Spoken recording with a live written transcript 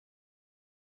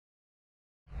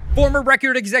Former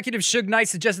Record executive Suge Knight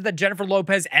suggested that Jennifer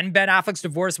Lopez and Ben Affleck's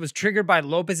divorce was triggered by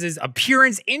Lopez's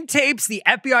appearance in tapes the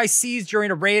FBI seized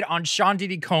during a raid on Sean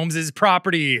Diddy Combs'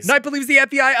 properties. Knight believes the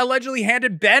FBI allegedly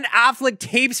handed Ben Affleck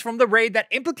tapes from the raid that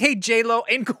implicate J-Lo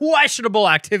in questionable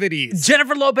activities.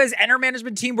 Jennifer Lopez and her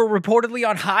management team were reportedly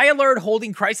on high alert,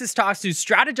 holding crisis talks to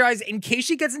strategize in case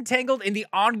she gets entangled in the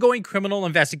ongoing criminal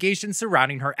investigation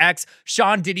surrounding her ex,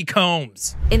 Sean Diddy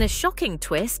Combs. In a shocking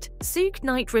twist, Suge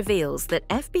Knight reveals that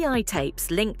FBI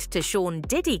tapes linked to Sean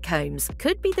Diddy Combs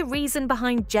could be the reason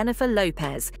behind Jennifer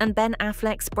Lopez and Ben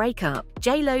Affleck's breakup.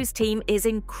 J-Lo's team is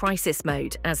in crisis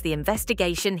mode as the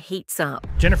investigation heats up.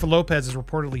 Jennifer Lopez is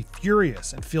reportedly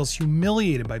furious and feels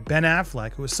humiliated by Ben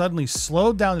Affleck, who has suddenly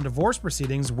slowed down the divorce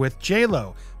proceedings with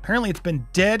J-Lo. Apparently, it's been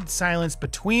dead silence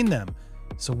between them.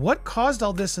 So what caused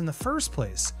all this in the first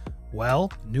place?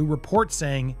 Well, new report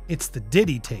saying it's the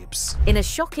Diddy tapes. In a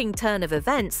shocking turn of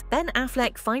events, Ben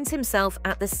Affleck finds himself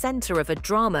at the center of a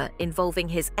drama involving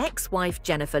his ex-wife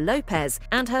Jennifer Lopez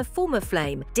and her former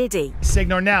flame, Diddy.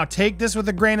 Signor, now take this with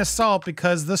a grain of salt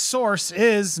because the source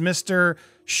is Mr.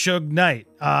 Suge Knight.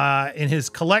 In his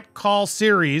Collect Call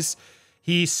series,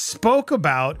 he spoke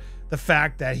about the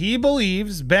fact that he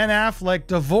believes Ben Affleck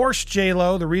divorced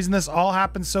J-Lo. The reason this all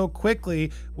happened so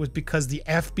quickly was because the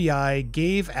FBI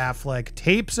gave Affleck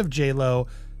tapes of J-Lo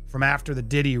from after the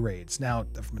Diddy raids. Now,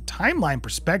 from a timeline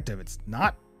perspective, it's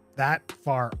not that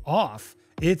far off.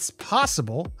 It's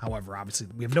possible. However, obviously,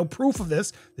 we have no proof of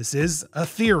this. This is a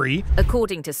theory.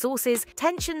 According to sources,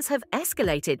 tensions have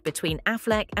escalated between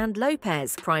Affleck and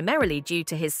Lopez, primarily due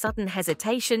to his sudden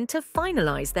hesitation to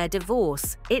finalize their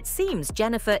divorce. It seems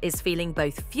Jennifer is feeling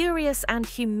both furious and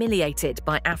humiliated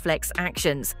by Affleck's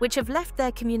actions, which have left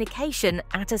their communication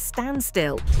at a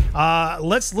standstill.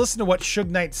 Let's listen to what Suge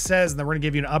Knight says, and then we're going to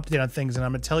give you an update on things, and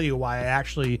I'm going to tell you why I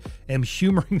actually am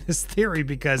humoring this theory,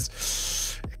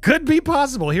 because it could be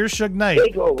possible. Here's Suge Knight. They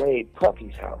go raid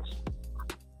Puffy's house,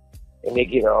 and they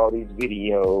get all these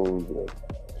videos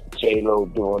of J-Lo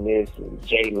doing this and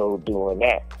J-Lo doing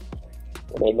that.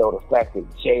 And they know the fact that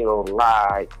J-Lo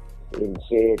lied and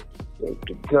said that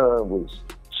the gun was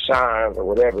Sean's or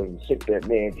whatever, and sent that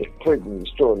man to prison and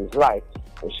destroyed his life.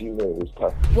 And she knew it was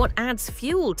Puffy. What adds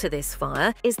fuel to this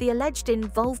fire is the alleged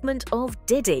involvement of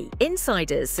Diddy.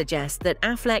 Insiders suggest that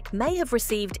Affleck may have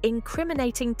received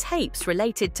incriminating tapes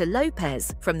related to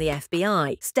Lopez from the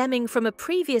FBI, stemming from a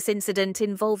previous incident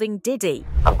involving Diddy.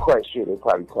 I'm quite sure they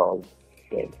probably called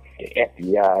that the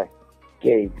FBI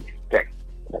gave respect,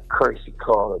 a courtesy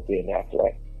call of Ben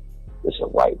Affleck. It's a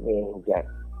white man who got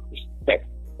respect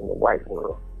in the white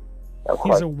world.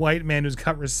 He's a white man who's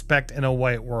got respect in a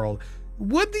white world.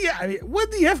 Would the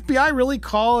FBI really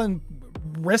call and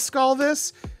risk all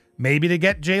this? Maybe to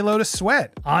get J-Lo to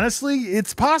sweat. Honestly,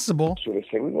 it's possible. So they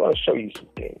say, we want to show you some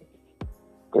things.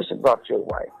 This about your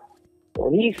wife.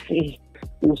 When he sees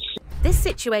this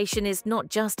situation is not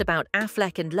just about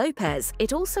Affleck and Lopez,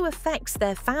 it also affects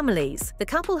their families. The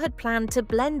couple had planned to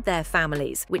blend their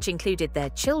families, which included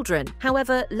their children.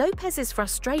 However, Lopez's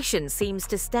frustration seems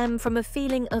to stem from a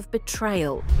feeling of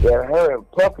betrayal. that her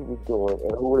and Puffy was doing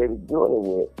and who they were doing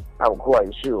it with, I'm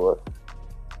quite sure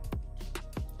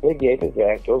they gave his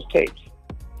ass those tapes.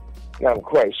 And I'm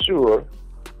quite sure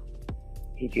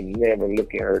he can never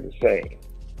look at her the same.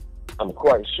 I'm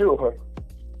quite sure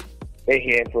they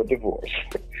heading for a divorce.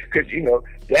 Because, you know,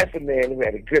 that's a man who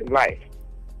had a good life.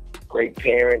 Great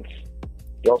parents,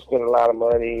 don't spend a lot of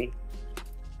money,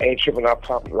 ain't tripping out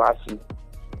paparazzi.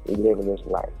 He's living his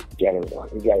life. He got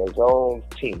his own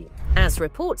team. As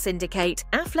reports indicate,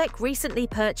 Affleck recently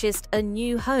purchased a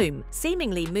new home,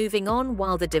 seemingly moving on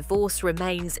while the divorce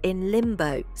remains in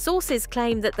limbo. Sources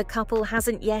claim that the couple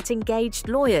hasn't yet engaged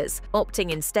lawyers,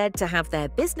 opting instead to have their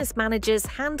business managers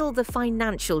handle the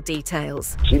financial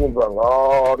details. She done brought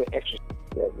all the extra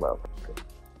that motherfucker.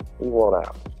 He won't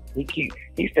out.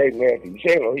 He stayed married to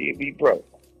J-Lo, he'd be broke.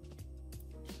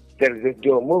 Instead of just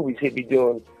doing movies, he'd be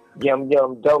doing Yum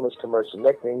Yum Donuts commercials.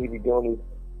 Next thing he'd be doing is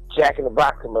Jack in the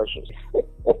Box commercials.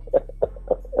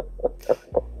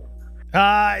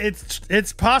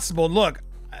 It's possible. Look,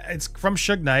 it's from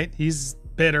Suge Knight. He's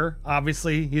bitter.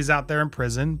 Obviously, he's out there in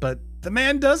prison, but the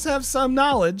man does have some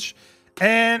knowledge,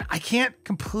 and I can't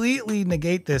completely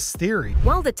negate this theory.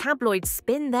 While the tabloids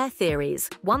spin their theories,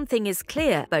 one thing is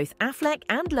clear: both Affleck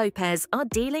and Lopez are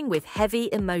dealing with heavy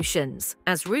emotions.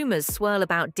 As rumors swirl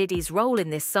about Diddy's role in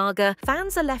this saga,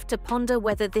 fans are left to ponder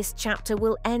whether this chapter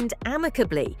will end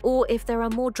amicably or if there are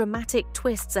more dramatic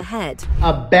twists ahead.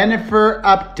 A Bennifer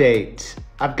update.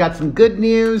 I've got some good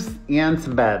news and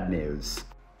some bad news.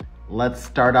 Let's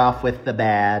start off with the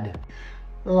bad.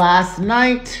 Last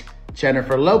night,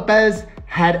 Jennifer Lopez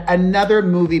had another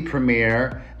movie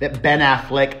premiere that Ben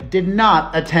Affleck did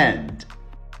not attend.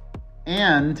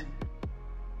 And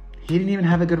he didn't even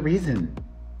have a good reason.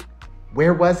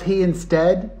 Where was he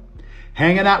instead?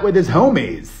 Hanging out with his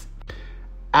homies.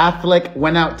 Affleck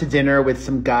went out to dinner with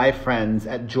some guy friends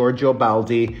at Giorgio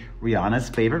Baldi, Rihanna's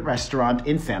favorite restaurant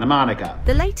in Santa Monica.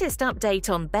 The latest update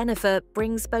on Bennifer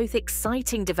brings both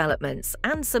exciting developments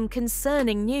and some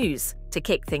concerning news. To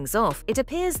kick things off, it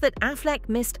appears that Affleck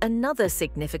missed another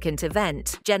significant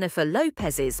event, Jennifer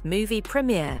Lopez's movie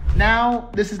premiere.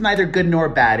 Now, this is neither good nor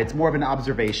bad, it's more of an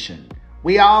observation.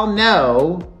 We all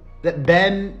know that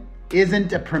Ben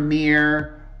isn't a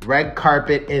premiere, red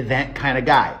carpet event kind of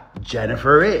guy.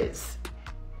 Jennifer is.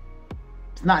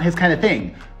 It's not his kind of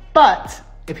thing. But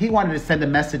if he wanted to send a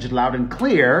message loud and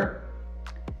clear,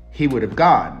 he would have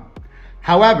gone.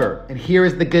 However, and here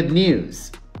is the good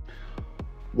news.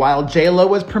 While J-Lo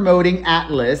was promoting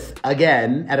Atlas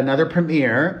again at another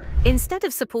premiere, instead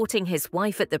of supporting his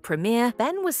wife at the premiere,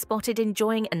 Ben was spotted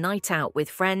enjoying a night out with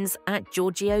friends at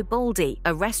Giorgio Baldi,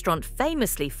 a restaurant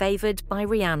famously favored by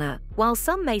Rihanna. While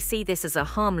some may see this as a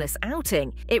harmless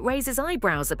outing, it raises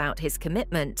eyebrows about his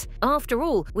commitment. After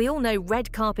all, we all know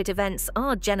red carpet events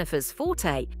are Jennifer's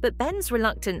forte, but Ben's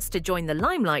reluctance to join the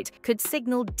limelight could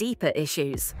signal deeper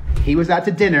issues. He was out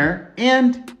to dinner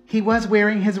and he was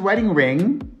wearing his wedding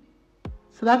ring,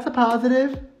 so that's a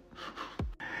positive.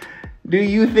 Do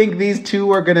you think these two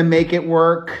are gonna make it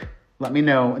work? Let me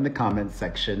know in the comments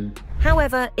section.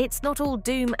 However, it's not all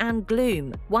doom and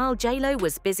gloom. While J-Lo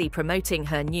was busy promoting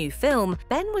her new film,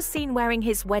 Ben was seen wearing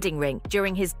his wedding ring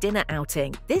during his dinner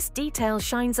outing. This detail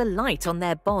shines a light on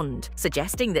their bond,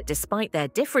 suggesting that despite their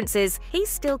differences, he's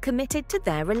still committed to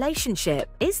their relationship.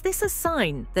 Is this a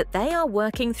sign that they are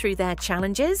working through their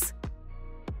challenges?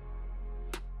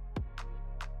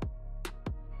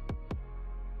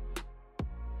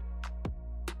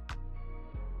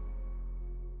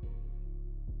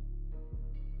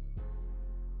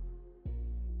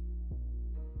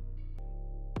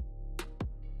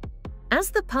 As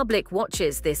the public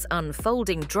watches this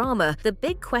unfolding drama, the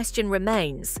big question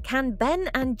remains, can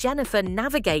Ben and Jennifer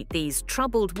navigate these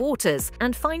troubled waters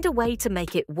and find a way to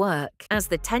make it work? As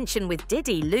the tension with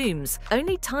Diddy looms,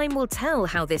 only time will tell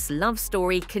how this love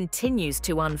story continues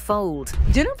to unfold.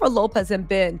 Jennifer Lopez and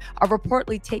Ben are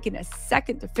reportedly taking a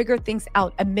second to figure things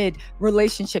out amid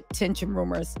relationship tension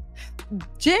rumors.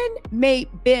 Jen made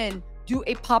Ben do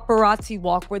a paparazzi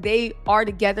walk where they are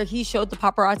together. He showed the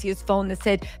paparazzi his phone that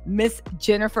said Miss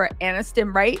Jennifer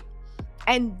Aniston, right?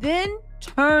 And then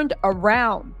turned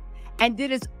around and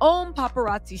did his own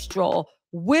paparazzi stroll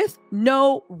with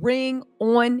no ring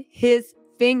on his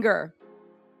finger.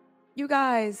 You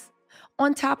guys,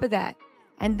 on top of that,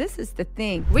 and this is the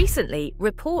thing. Recently,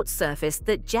 reports surfaced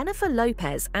that Jennifer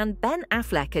Lopez and Ben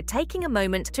Affleck are taking a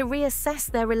moment to reassess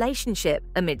their relationship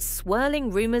amid swirling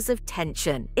rumors of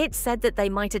tension. It's said that they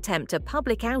might attempt a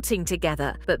public outing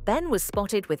together, but Ben was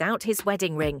spotted without his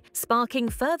wedding ring, sparking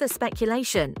further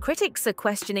speculation. Critics are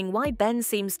questioning why Ben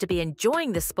seems to be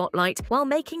enjoying the spotlight while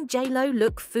making J-Lo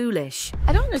look foolish.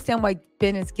 I don't understand why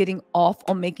Ben is getting off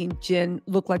on making Jen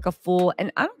look like a fool.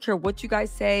 And I don't care what you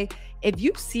guys say. If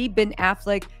you see Ben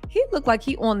Affleck, he looked like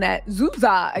he on that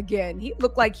Zuza again. He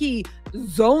looked like he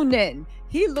zoning.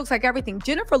 He looks like everything.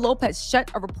 Jennifer Lopez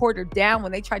shut a reporter down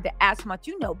when they tried to ask him out.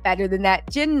 You know better than that.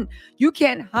 Jen, you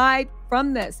can't hide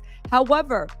from this.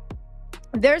 However,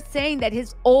 they're saying that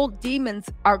his old demons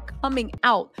are coming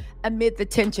out amid the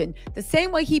tension, the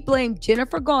same way he blamed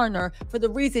Jennifer Garner for the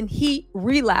reason he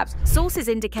relapsed. Sources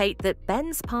indicate that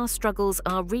Ben's past struggles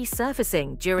are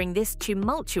resurfacing during this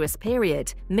tumultuous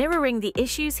period, mirroring the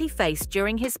issues he faced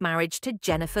during his marriage to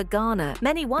Jennifer Garner.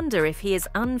 Many wonder if he is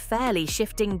unfairly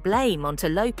shifting blame onto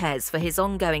Lopez for his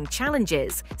ongoing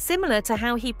challenges, similar to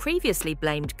how he previously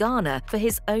blamed Garner for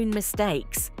his own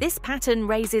mistakes. This pattern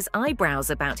raises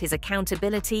eyebrows about his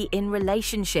accountability in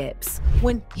relationships.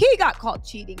 When he got caught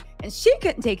cheating and she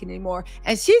couldn't take it anymore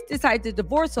and she decided to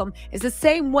divorce him, it's the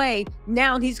same way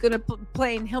now he's going to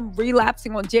play him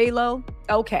relapsing on J-Lo.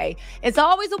 Okay, it's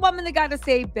always a woman that got to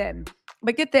save Ben.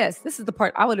 But get this, this is the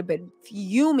part I would have been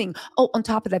fuming. Oh, on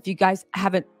top of that,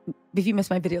 if you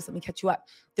missed my videos, let me catch you up.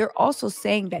 They're also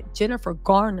saying that Jennifer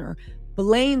Garner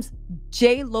blames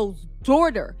J-Lo's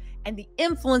daughter and the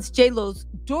influence J-Lo's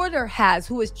daughter has,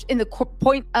 who is in the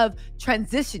point of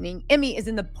transitioning. Emmy is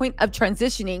in the point of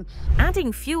transitioning.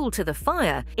 Adding fuel to the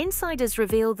fire, insiders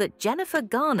reveal that Jennifer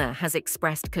Garner has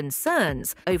expressed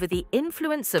concerns over the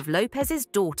influence of Lopez's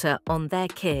daughter on their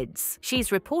kids. She's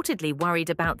reportedly worried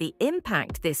about the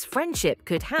impact this friendship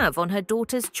could have on her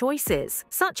daughter's choices.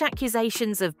 Such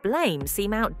accusations of blame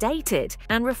seem outdated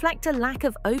and reflect a lack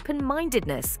of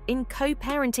open-mindedness in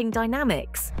co-parenting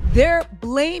dynamics. They're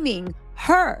blaming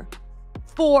her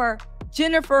for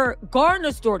Jennifer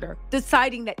Garner's daughter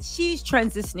deciding that she's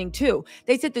transitioning too.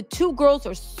 They said the two girls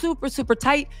are super, super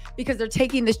tight because they're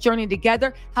taking this journey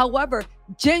together. However,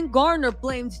 Jen Garner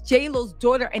blames J-Lo's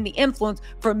daughter and the influence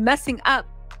for messing up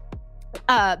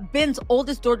Ben's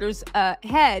oldest daughter's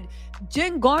head.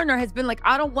 Jen Garner has been like,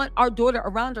 I don't want our daughter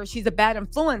around her. She's a bad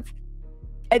influence.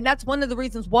 And that's one of the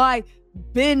reasons why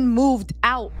Ben moved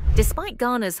out. Despite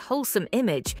Garner's wholesome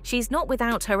image, she's not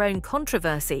without her own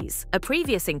controversies. A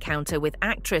previous encounter with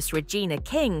actress Regina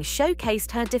King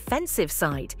showcased her defensive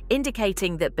side,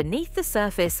 indicating that beneath the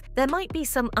surface, there might be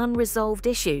some unresolved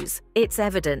issues. It's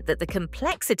evident that the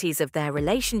complexities of their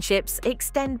relationships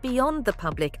extend beyond the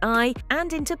public eye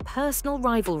and into personal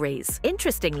rivalries.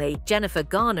 Interestingly, Jennifer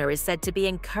Garner is said to be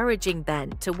encouraging Ben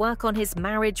to work on his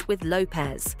marriage with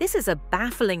Lopez. This is a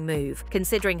baffling move,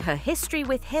 considering her history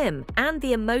with him and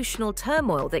the emotional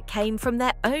turmoil that came from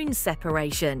their own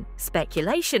separation.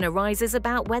 Speculation arises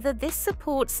about whether this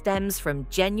support stems from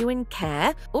genuine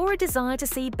care or a desire to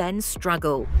see Ben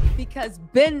struggle. Because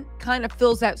Ben kind of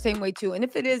feels that same way too. And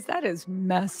if it is, that is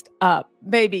messed up.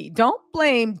 Baby, don't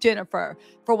blame Jennifer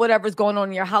for whatever's going on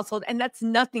in your household. And that's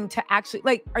nothing to actually,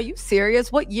 like, are you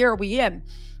serious? What year are we in?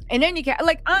 And then you can,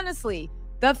 like, honestly,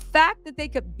 the fact that they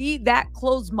could be that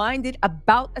closed-minded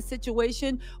about a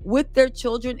situation with their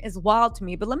children is wild to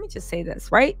me. But let me just say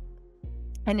this, right?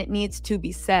 And it needs to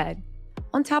be said.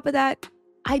 On top of that,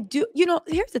 I do,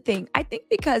 here's the thing. I think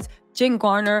because Jen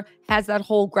Garner has that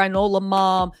whole granola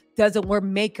mom, doesn't wear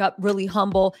makeup, really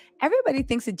humble, everybody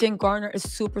thinks that Jen Garner is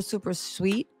super, super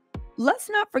sweet.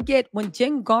 Let's not forget when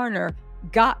Jen Garner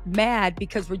got mad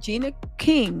because Regina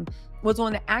King was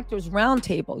on the Actors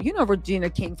Roundtable. You know Regina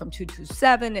King from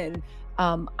 227 and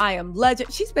I Am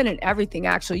Legend. She's been in everything,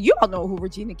 actually. You all know who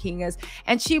Regina King is.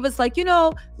 And she was like,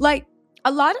 like,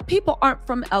 a lot of people aren't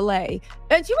from LA.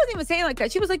 And she wasn't even saying like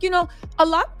that. She was like, a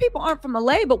lot of people aren't from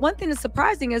LA, but one thing that's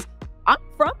surprising is I'm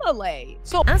from LA.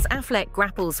 So as Affleck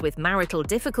grapples with marital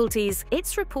difficulties,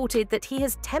 it's reported that he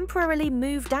has temporarily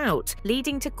moved out,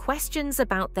 leading to questions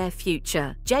about their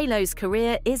future. J-Lo's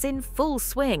career is in full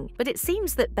swing, but it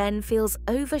seems that Ben feels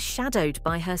overshadowed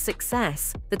by her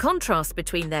success. The contrast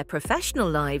between their professional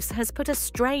lives has put a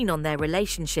strain on their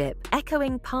relationship,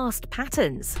 echoing past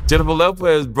patterns. Jennifer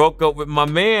Lopez broke up with my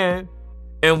man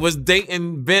and was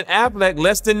dating Ben Affleck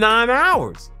less than 9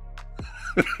 hours.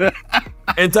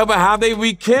 And talk about how they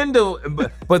rekindle,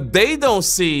 but they don't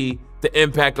see the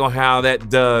impact on how that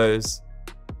does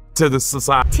to the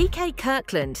society. TK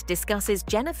Kirkland discusses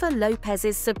Jennifer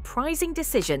Lopez's surprising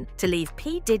decision to leave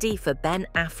P. Diddy for Ben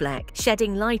Affleck,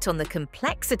 shedding light on the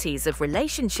complexities of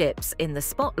relationships in the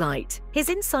spotlight. His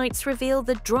insights reveal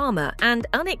the drama and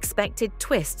unexpected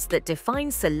twists that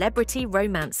define celebrity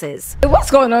romances.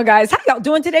 What's going on, guys? How y'all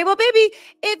doing today? Well, baby,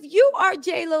 if you are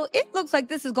J-Lo, it looks like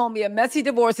this is going to be a messy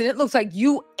divorce, and it looks like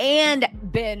you and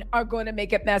Ben are going to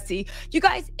make it messy. You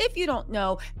guys, if you don't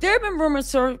know, there have been rumors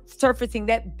surfacing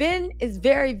that Ben is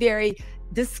very, very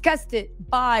disgusted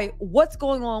by what's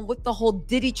going on with the whole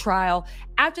Diddy trial.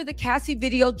 After the Cassie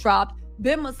video dropped,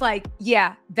 Ben was like,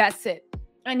 yeah, that's it.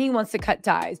 And he wants to cut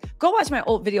ties. Go watch my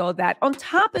old video of that. On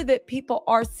top of it, people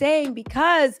are saying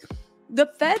because the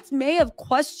feds may have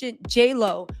questioned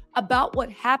J-Lo about what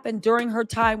happened during her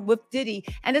time with Diddy.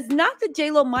 And it's not that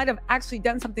J-Lo might have actually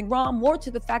done something wrong, more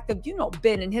to the fact of,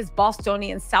 Ben and his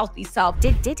Bostonian Southeast South.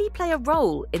 Did Diddy play a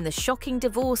role in the shocking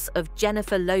divorce of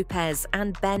Jennifer Lopez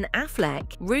and Ben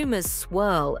Affleck? Rumors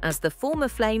swirl as the former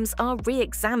flames are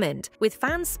re-examined, with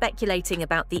fans speculating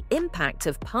about the impact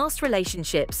of past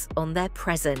relationships on their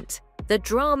present. The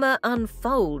drama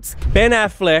unfolds. Ben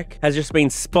Affleck has just been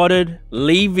spotted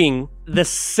leaving the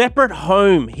separate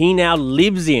home he now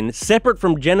lives in, separate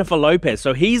from Jennifer Lopez.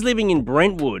 So he's living in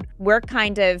Brentwood. We're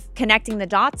kind of connecting the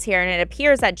dots here, and it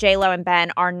appears that J-Lo and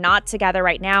Ben are not together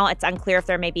right now. It's unclear if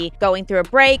they're maybe going through a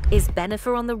break. Is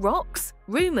Bennifer on the rocks?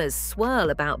 Rumors swirl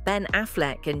about Ben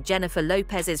Affleck and Jennifer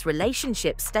Lopez's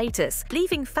relationship status,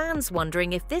 leaving fans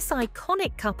wondering if this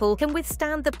iconic couple can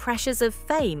withstand the pressures of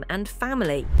fame and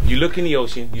family. You look in the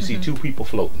ocean, you see two people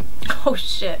floating. Oh,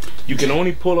 shit. You can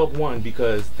only pull up one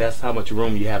because that's how much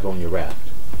room you have on your raft.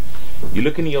 You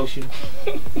look in the ocean.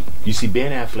 You see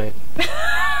Ben Affleck.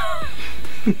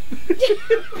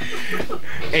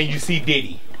 And you see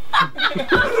Diddy.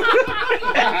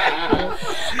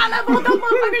 I love all those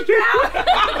motherfuckers down.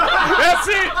 That's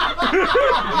it.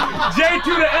 J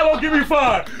to the L, give me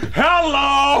 5.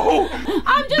 Hello.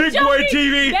 I'm just Big joking, Boy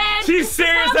TV. Ben. She's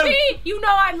serious. You know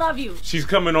I love you. She's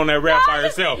coming on that rap by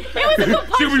herself. It was a good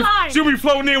punchline. She'll be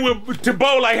floating in to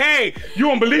Bo like, hey, you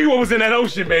won't believe what was in that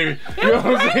ocean, baby. You know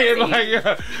what I'm saying? Like,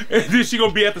 and then she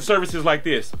gonna be at the services like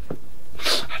this.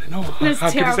 I didn't know.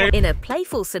 That's terrible. In a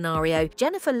playful scenario,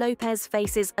 Jennifer Lopez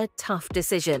faces a tough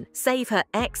decision. Save her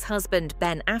ex-husband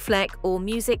Ben Affleck or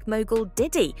music mogul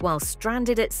Diddy while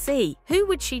stranded at sea. Who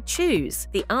would she choose?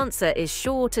 The answer is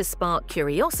sure to spark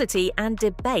curiosity and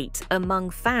debate among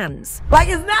fans. Like,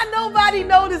 it's not nobody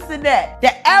noticing that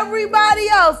everybody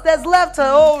else that's left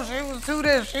her, oh, she was too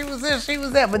this, she was this, she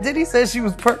was that. But Diddy said she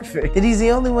was perfect. Diddy's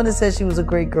the only one that said she was a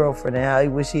great girlfriend and how he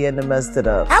wish he hadn't messed it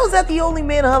up. How is that the only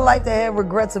man in her life that had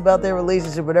regrets about their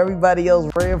relationship, but everybody else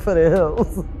ran for the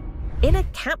hills? In a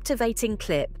captivating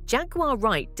clip, Jaguar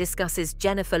Wright discusses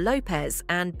Jennifer Lopez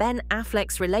and Ben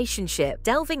Affleck's relationship,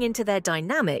 delving into their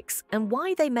dynamics and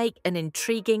why they make an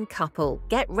intriguing couple.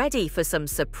 Get ready for some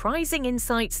surprising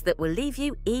insights that will leave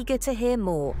you eager to hear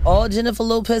more. All Jennifer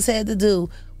Lopez had to do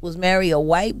was marry a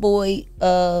white boy,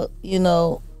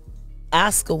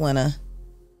 Oscar winner,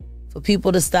 for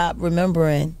people to stop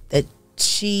remembering that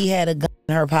she had a gun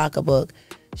in her pocketbook.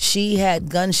 She had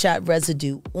gunshot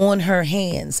residue on her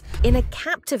hands. In a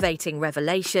captivating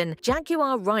revelation,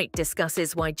 Jaguar Wright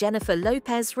discusses why Jennifer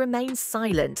Lopez remains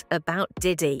silent about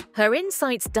Diddy. Her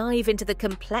insights dive into the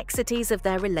complexities of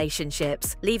their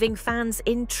relationships, leaving fans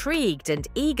intrigued and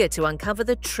eager to uncover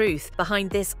the truth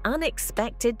behind this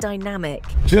unexpected dynamic.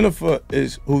 Jennifer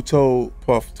is who told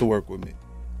Puff to work with me.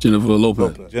 Jennifer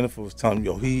Lopez. Jennifer was telling me,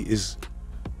 yo, he is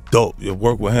dope. You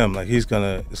work with him, like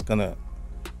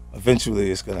eventually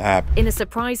it's gonna happen. In a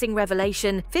surprising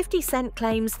revelation, 50 Cent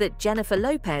claims that Jennifer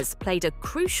Lopez played a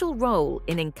crucial role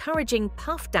in encouraging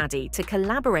Puff Daddy to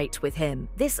collaborate with him.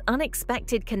 This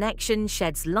unexpected connection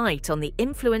sheds light on the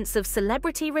influence of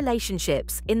celebrity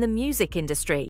relationships in the music industry.